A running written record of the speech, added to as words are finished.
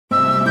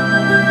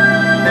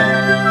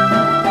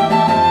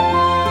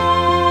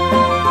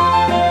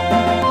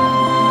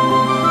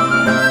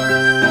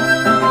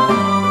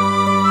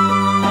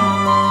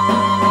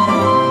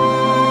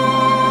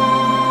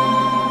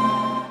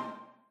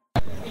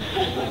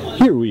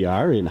Here we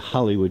are in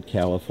Hollywood,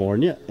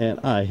 California, and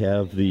I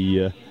have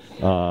the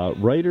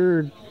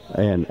writer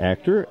and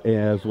actor,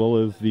 as well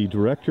as the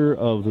director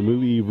of the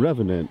movie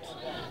Revenant,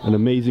 an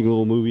amazing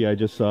little movie I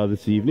just saw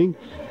this evening.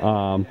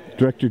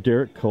 Director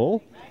Derek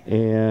Cole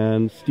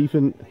and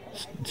Stephen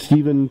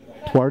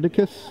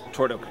Twardokus?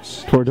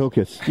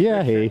 Twardokus.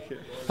 Yeah, hey.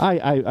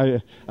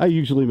 I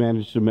usually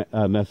manage to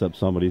mess up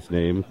somebody's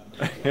name.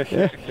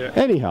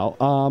 Anyhow,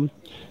 how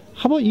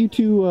about you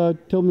two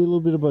tell me a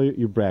little bit about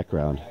your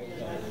background?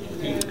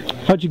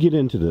 How'd you get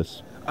into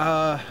this?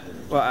 Well,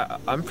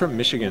 I'm from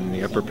Michigan,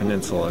 the Upper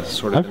Peninsula.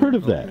 I've heard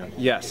of that.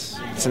 Yes,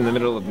 it's in the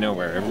middle of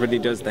nowhere. Everybody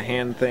does the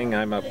hand thing.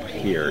 I'm up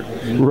here.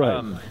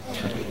 Right.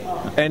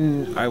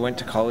 And I went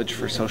to college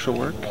for social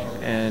work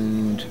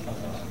and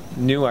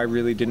knew I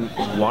really didn't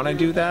want to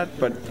do that,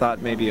 but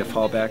thought maybe a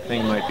fallback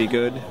thing might be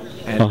good.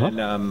 And then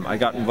I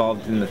got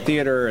involved in the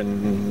theater,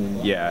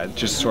 and yeah,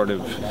 just sort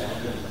of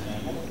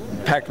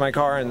packed my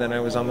car, and then I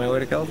was on my way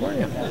to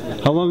California.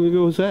 How long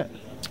ago was that?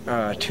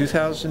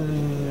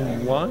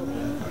 2001?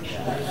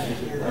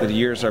 The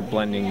years are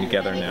blending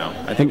together now.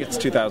 I think it's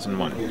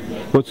 2001.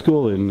 What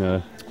school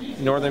in?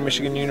 Northern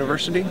Michigan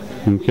University.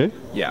 Okay.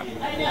 Yeah.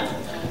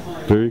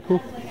 Very cool.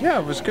 Yeah,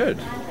 it was good.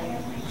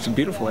 It's a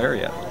beautiful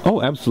area.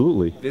 Oh,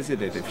 absolutely.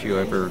 Visit it if you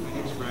ever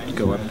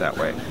go up that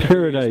way.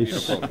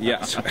 Paradise.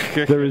 Yes.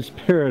 There is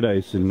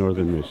paradise in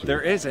Northern Michigan.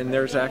 There is, and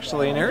there's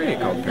actually an area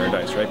called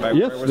Paradise right by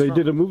yes, where I was they from.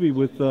 did a movie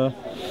with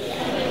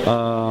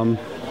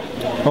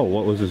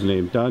what was his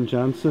name? Don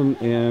Johnson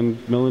and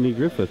Melanie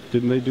Griffith.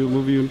 Didn't they do a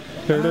movie in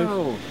Paradise?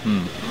 Oh.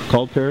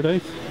 Called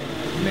Paradise?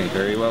 May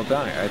very well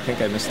die. I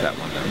think I missed that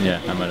one though.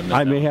 Yeah, I might have missed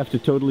I that may one. have to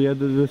totally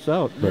edit this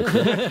out, but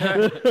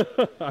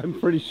I'm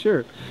pretty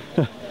sure.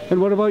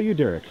 And what about you,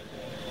 Derek?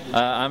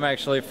 I'm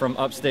actually from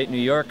upstate New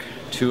York,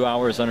 2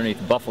 hours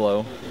underneath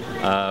Buffalo.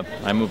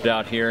 I moved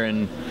out here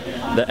in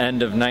the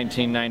end of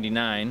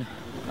 1999.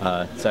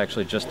 It's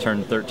actually just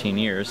turned 13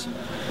 years.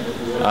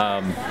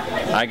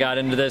 I got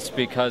into this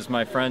because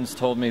my friends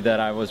told me that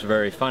I was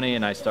very funny,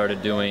 and I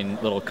started doing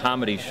little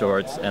comedy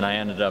shorts, and I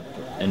ended up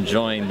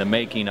enjoying the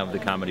making of the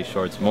comedy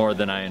shorts more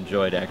than I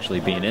enjoyed actually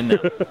being in them.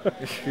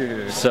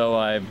 So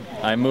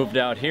I moved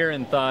out here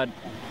and thought,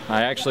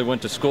 I actually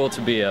went to school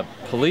to be a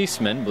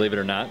policeman, believe it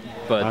or not.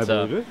 But I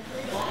believe it.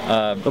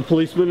 A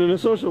policeman and a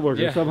social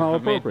worker, yeah, somehow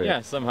appropriate.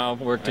 Yeah, somehow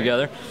work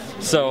together.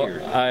 So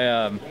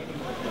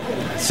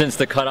since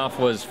the cutoff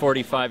was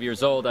 45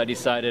 years old, I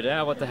decided,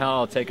 what the hell,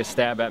 I'll take a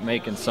stab at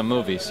making some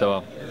movies.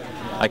 So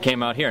I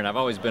came out here, and I've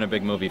always been a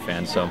big movie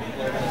fan, so,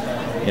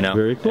 you know.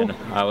 Very cool. And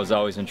I was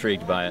always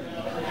intrigued by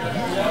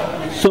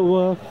it.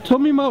 So tell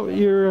me about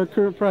your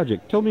current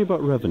project. Tell me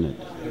about Revenant.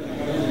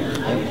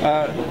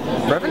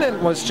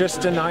 Revenant was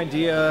just an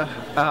idea.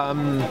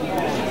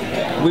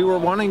 We were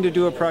wanting to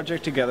do a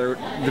project together.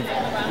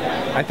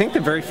 I think the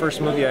very first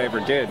movie I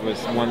ever did was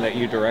one that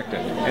you directed.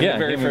 And Yeah, the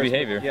very Human first,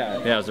 Behavior. Yeah,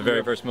 it was the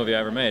very first movie I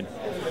ever made.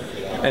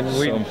 And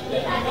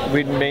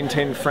we'd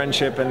maintained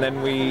friendship, and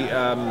then we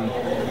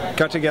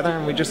got together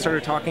and we just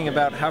started talking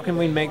about how can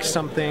we make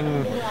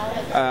something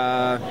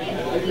Well,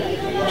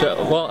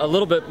 a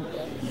little bit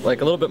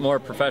more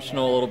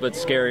professional, a little bit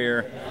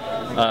scarier.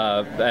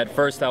 At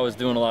first I was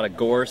doing a lot of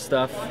gore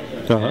stuff,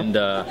 and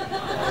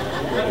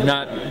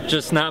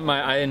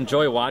I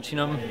enjoy watching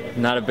them,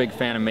 not a big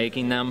fan of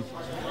making them.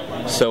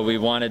 So we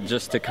wanted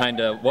just to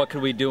kind of, what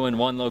could we do in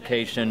one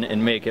location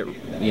and make it,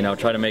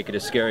 try to make it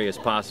as scary as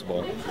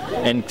possible,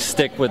 and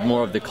stick with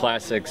more of the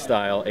classic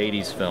style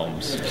 80s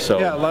films. So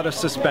yeah, a lot of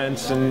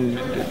suspense and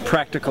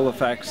practical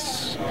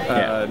effects,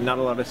 not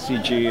a lot of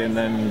CG, and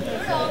then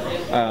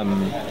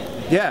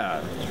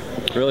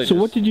really. So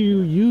what did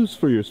you use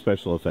for your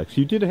special effects?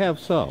 You did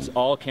have some. It's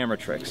all camera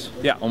tricks.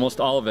 Yeah.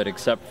 Almost all of it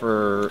except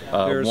for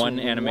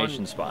one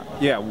animation spot.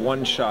 Yeah,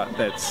 one shot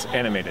that's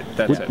animated.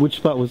 That's it. Which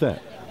spot was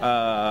that?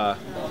 Or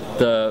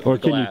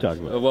can you talk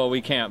about it? Well,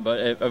 we can't,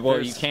 but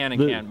you can and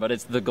can't, but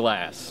it's the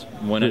glass.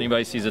 When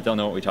anybody sees it, they'll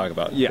know what we talk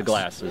about. Yes. The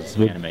glass is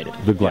animated.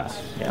 The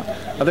glass. Yeah.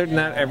 Other than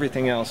that,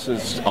 everything else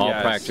is all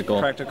practical.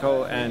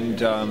 Practical,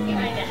 and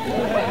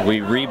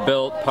we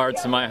rebuilt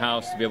parts of my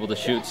house to be able to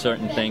shoot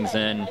certain things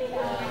in.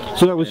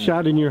 So that was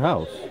shot in your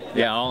house?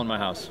 Yeah, all in my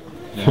house.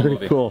 Very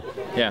cool.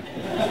 Yeah.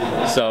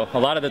 So a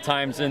lot of the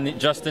times,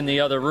 just in the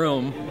other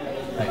room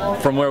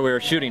from where we were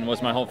shooting,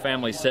 was my whole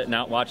family sitting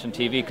out watching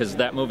TV, because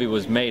that movie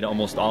was made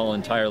almost all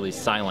entirely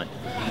silent.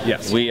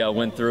 Yes. We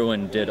went through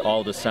and did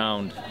all the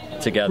sound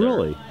together.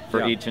 Really?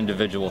 For each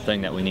individual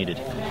thing that we needed.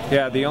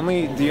 Yeah, the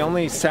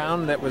only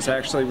sound that was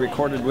actually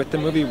recorded with the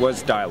movie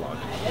was dialogue.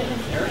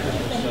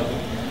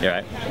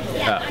 Yeah,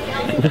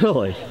 right.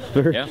 Really?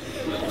 Yeah.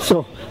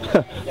 So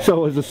it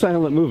was a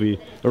silent movie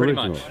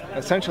originally. Pretty much.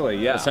 Essentially,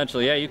 yeah.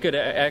 Essentially, yeah. You could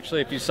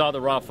actually, if you saw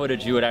the raw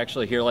footage, you would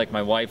actually hear like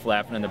my wife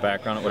laughing in the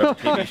background at whatever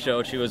TV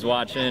show she was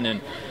watching,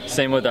 and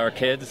same with our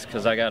kids,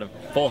 because I got a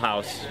full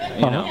house,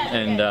 you know,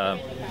 and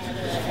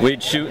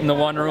we'd shoot in the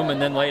one room,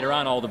 and then later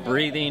on, all the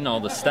breathing, all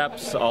the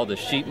steps, all the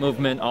sheet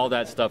movement, all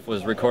that stuff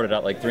was recorded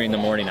at like 3 in the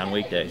morning on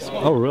weekdays.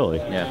 Oh, really?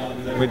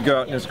 Yeah. We'd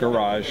go out in his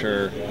garage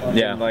or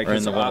in like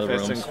his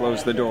office and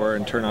close the door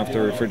and turn off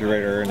the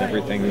refrigerator and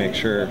everything. Make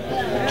sure,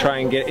 try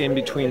and get in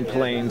between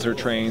planes or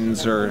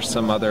trains or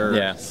some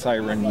other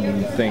siren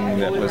thing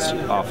that was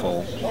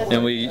awful.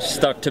 And we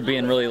stuck to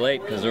being really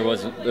late because there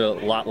was a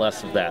lot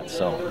less of that.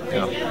 So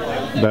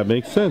that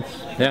makes sense.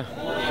 Yeah.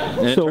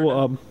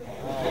 So,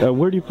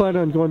 where do you plan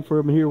on going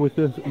from here with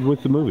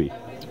the movie?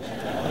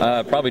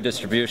 Probably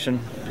distribution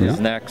is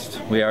next.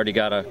 We already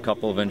got a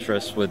couple of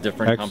interests with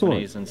different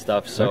companies and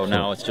stuff, so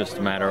now it's just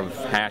a matter of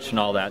hashing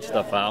all that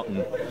stuff out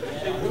and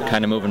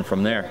kind of moving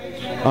from there.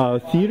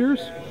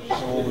 Theaters?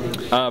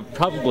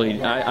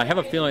 Probably. I have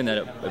a feeling that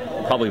it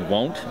probably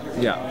won't.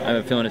 Yeah. I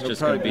have a feeling it's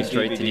just going to be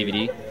straight to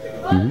DVD.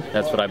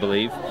 That's what I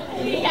believe.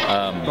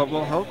 But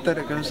we'll hope that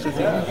it goes to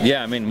theaters.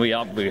 Yeah, I mean, we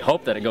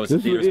hope that it goes to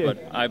theaters.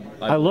 But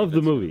I love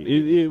the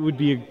movie. It would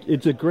be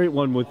it's a great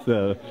one with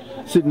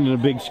sitting in a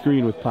big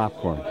screen with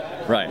popcorn.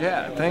 Right.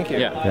 Yeah. Thank you.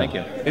 Yeah. Thank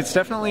you. It's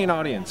definitely an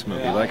audience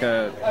movie, like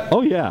a.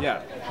 Oh yeah.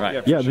 Yeah.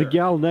 Right. Yeah. The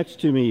gal next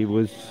to me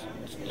was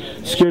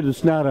scared the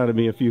snot out of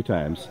me a few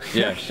times.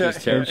 Yeah,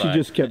 she's terrified. And she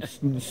just kept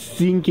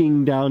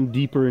sinking down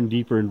deeper and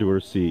deeper into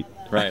her seat.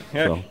 Right.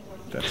 So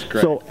that's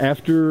great. So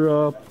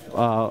after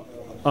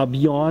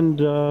beyond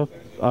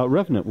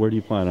Revenant, where do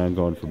you plan on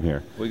going from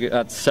here? We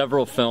got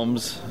several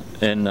films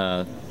in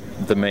the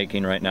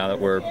making right now that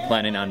we're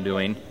planning on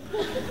doing.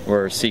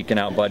 We're seeking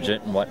out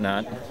budget and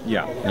whatnot.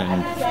 Yeah.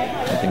 And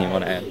anything you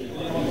want to add?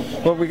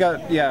 Well, we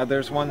got,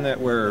 there's one that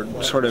we're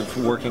sort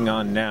of working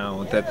on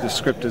now that the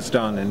script is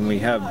done and we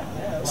have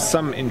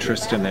some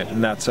interest in it,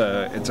 and that's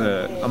it's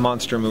a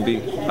monster movie,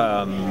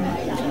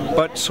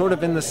 but sort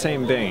of in the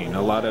same vein.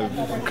 A lot of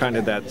kind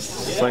of that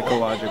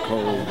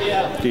psychological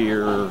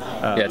fear.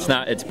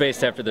 It's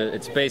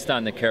based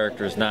on the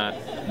characters, not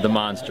the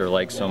monster,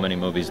 like so many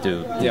movies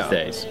do these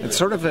days. It's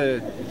sort of I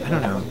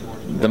don't know.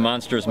 The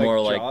monster is more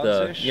like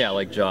Jaws-ish?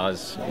 like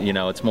Jaws. You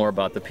know, it's more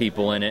about the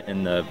people in it,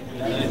 and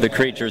the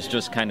creature's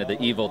just kind of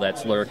the evil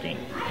that's lurking.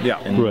 Yeah.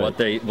 And what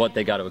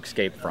they got to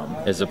escape from,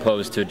 as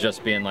opposed to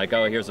just being like,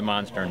 oh, here's a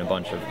monster and a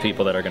bunch of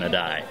people that are going to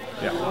die.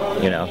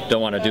 Yeah. You know,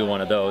 don't want to do one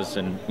of those,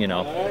 and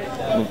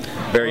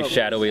very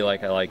shadowy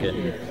like I like it,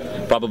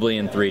 and probably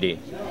in 3D.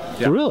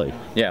 Yeah. Really?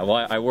 Yeah.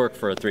 Well, I work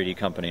for a 3D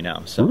company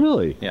now. So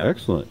really? Yeah.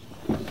 Excellent.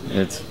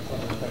 It's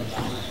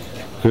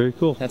very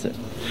cool. That's it.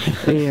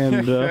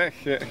 And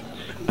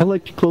I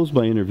like to close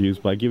my interviews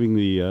by giving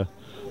the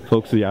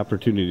folks the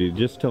opportunity to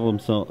just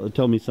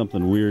tell me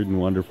something weird and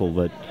wonderful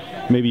that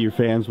maybe your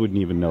fans wouldn't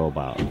even know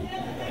about.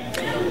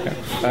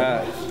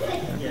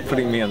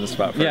 Putting me on the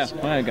spot first.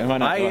 Yeah, why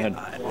not? Go ahead.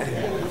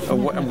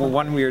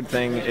 One weird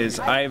thing is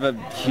I have a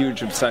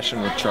huge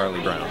obsession with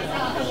Charlie Brown.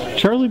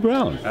 Charlie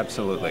Brown?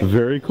 Absolutely.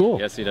 Very cool.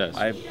 Yes, he does.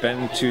 I've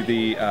been to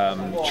the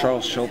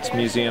Charles Schulz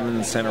Museum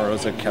in Santa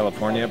Rosa,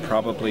 California,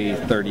 probably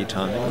 30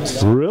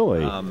 times.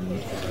 Really?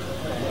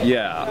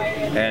 Yeah,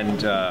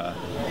 and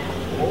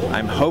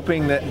I'm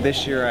hoping that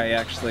this year I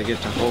actually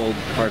get to hold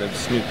part of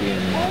Snoopy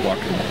and walk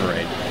in the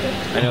parade.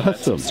 I know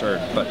that's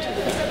absurd, but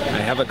I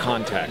have a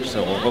contact,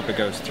 so we'll hope it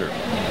goes through.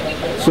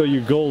 So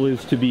your goal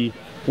is to be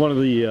one of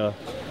the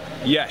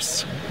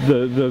yes.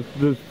 The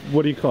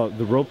what do you call it?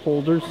 The rope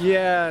holders?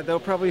 Yeah, they'll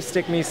probably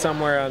stick me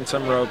somewhere on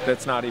some rope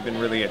that's not even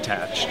really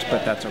attached,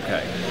 but that's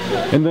okay.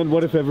 And then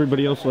what if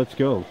everybody else lets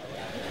go?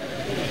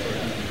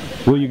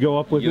 Will you go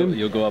up with him?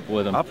 You'll go up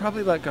with him. I'll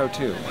probably let go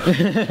too.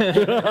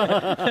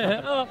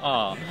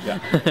 Oh.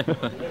 Yeah.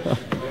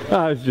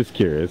 I was just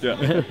curious.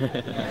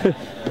 Yeah.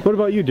 What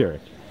about you,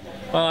 Derek?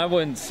 Well, I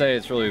wouldn't say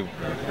it's really,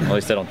 at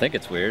least I don't think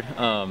it's weird.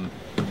 I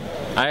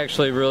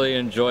actually really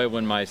enjoy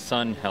when my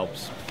son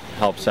helps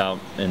out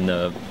in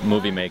the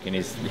movie making.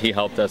 He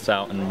helped us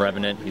out in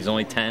Revenant. He's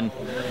only 10.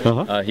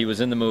 He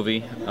was in the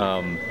movie,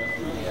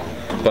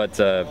 but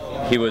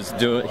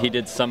he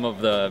did some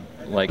of the,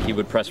 like, he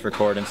would press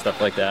record and stuff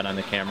like that on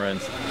the camera,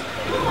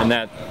 and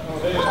that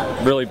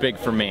really big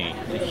for me.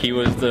 He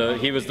was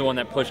the one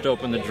that pushed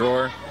open the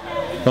drawer.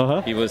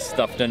 He was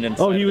stuffed inside.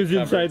 Oh, he was the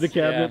inside the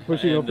cabinet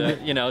pushing open it.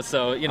 he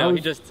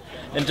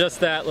just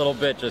that little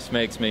bit just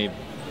makes me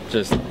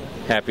just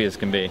happy as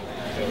can be.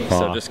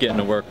 So just getting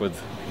to work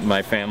with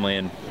my family,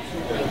 and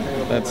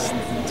that's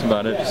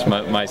about it. Just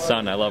my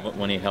son, I love it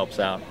when he helps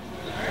out.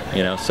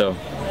 So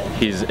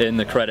he's in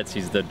the credits.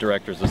 He's the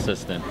director's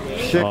assistant.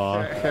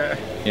 But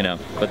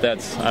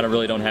I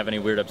really don't have any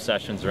weird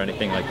obsessions or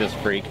anything like this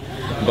freak.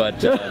 But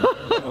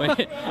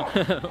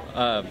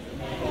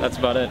that's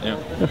about it. Yeah.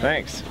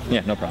 Thanks.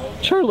 Yeah, no problem.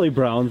 Charlie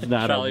Brown's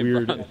not Charlie a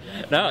weird. Brown.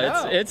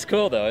 No, it's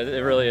cool though. It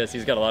really is.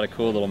 He's got a lot of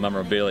cool little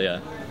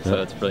memorabilia,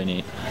 so it's really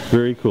neat.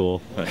 Very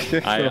cool.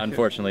 But I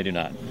unfortunately do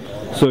not.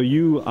 So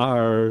you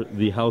are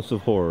the House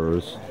of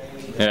Horrors.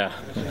 Yeah,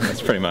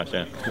 that's pretty much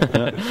it.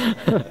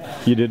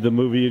 You did the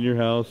movie in your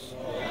house.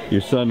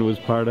 Your son was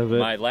part of it.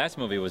 My last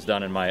movie was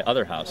done in my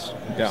other house.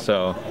 Yeah.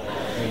 So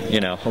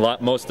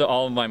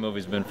all of my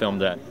movies have been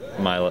filmed at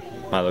my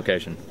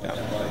location. Yeah.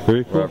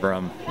 Very cool.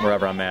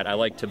 Wherever I'm at. I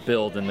like to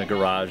build in the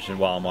garage and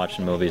while I'm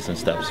watching movies and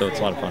stuff, so it's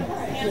a lot of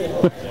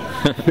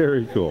fun.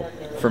 Very cool.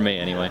 For me,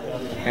 anyway.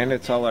 And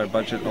it's all our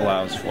budget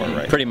allows for,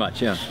 right? Pretty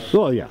much, yeah.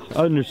 Well, yeah,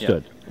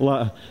 understood.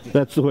 Well,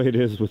 that's the way it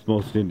is with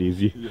most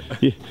indies.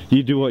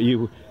 You do what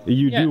you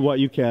do what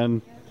you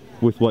can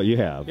with what you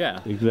have. Yeah,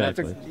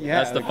 exactly.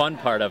 That's the fun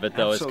part of it,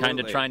 though, Absolutely. is kind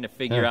of trying to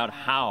figure out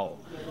how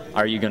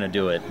are you going to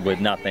do it with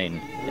nothing,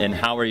 and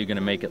how are you going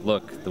to make it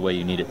look the way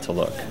you need it to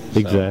look. So,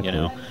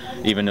 Exactly.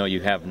 Even though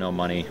you have no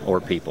money or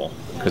people,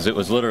 because it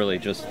was literally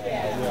just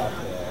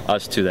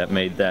us two that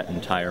made that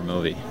entire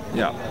movie.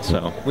 Yeah.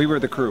 So We were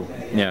the crew.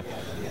 yeah,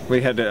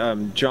 We had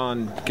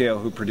John Gale,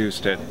 who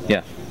produced it.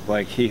 yeah.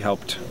 Like, he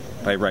helped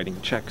by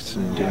writing checks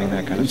and doing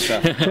that kind of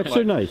stuff. Checks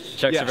are nice.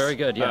 Checks Yes. are very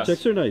good. Yes.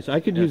 Checks are nice. I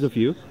could use a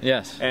few.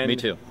 Yes. And me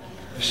too.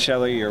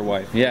 Shelley, your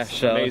wife. Yeah, was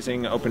Shelley.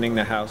 amazing, opening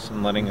the house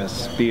and letting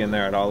us be in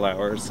there at all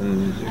hours,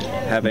 and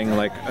having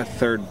like a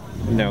third,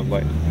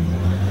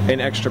 an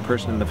extra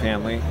person in the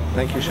family.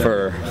 Thank you, Shelley.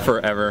 For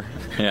forever.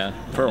 Yeah.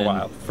 For a And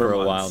while. For a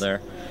months. while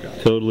there.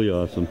 Totally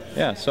awesome.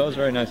 Yeah. So it was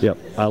very nice. Yep,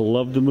 I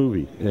love the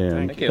movie,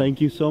 and Thank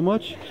you. so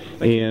much.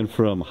 And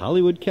from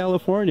Hollywood,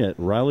 California, at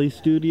Raleigh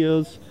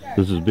Studios,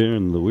 this has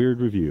been the Weird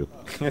Review.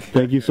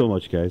 Thank you so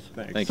much, guys.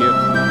 Thanks. Thank you.